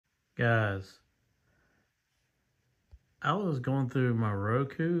Guys, I was going through my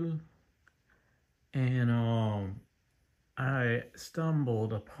Roku and I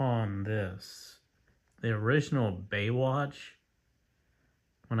stumbled upon this. The original Baywatch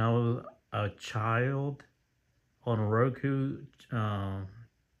when I was a child on a Roku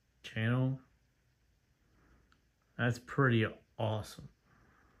channel. That's pretty awesome.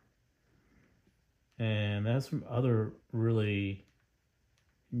 And that's some other really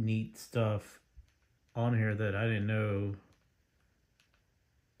neat stuff on here that I didn't know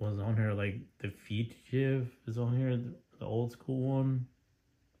was on here. Like The Fugitive is on here, the old school one.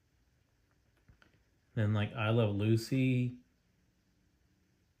 Then like I Love Lucy,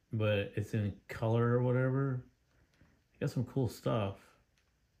 but it's in color or whatever. Got some cool stuff.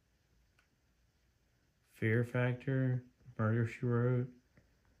 Fear Factor, Murder She Wrote,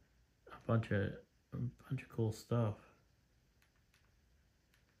 a bunch of cool stuff.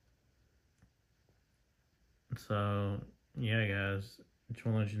 So yeah, guys, just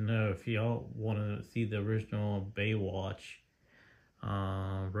want to let you know if y'all want to see the original Baywatch,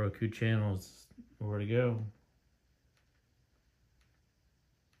 Roku channels, where to go.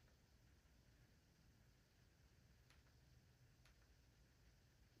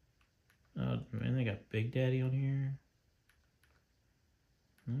 Oh man, they got Big Daddy on here.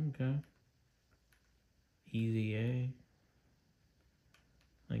 Okay. Easy A.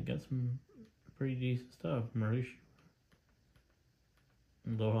 They got some pretty decent stuff. Murder She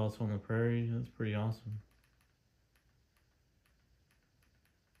Wrote. Little House on the Prairie. That's pretty awesome.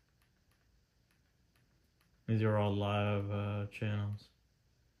 These are all live channels.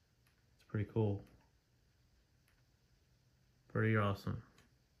 It's pretty cool. Pretty awesome.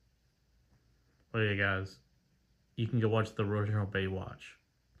 Well, yeah, guys, you can go watch the original Baywatch.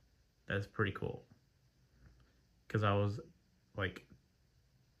 That's pretty cool. Because I was like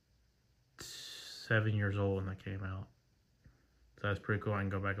 7 years old when that came out. So that's pretty cool. I can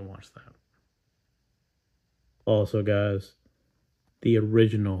go back and watch that. Also, guys, the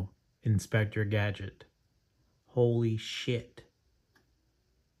original Inspector Gadget. Holy shit.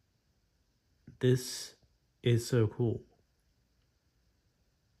 This is so cool.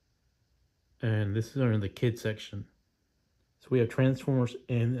 And this is under the kids section. So we have Transformers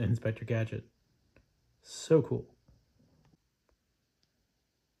and Inspector Gadget. So cool.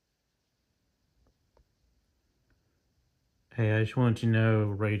 Hey, I just wanted to know,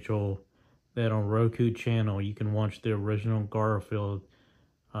 Rachel, that on Roku channel you can watch the original Garfield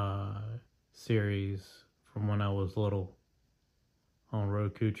series from when I was little on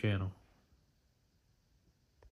Roku channel.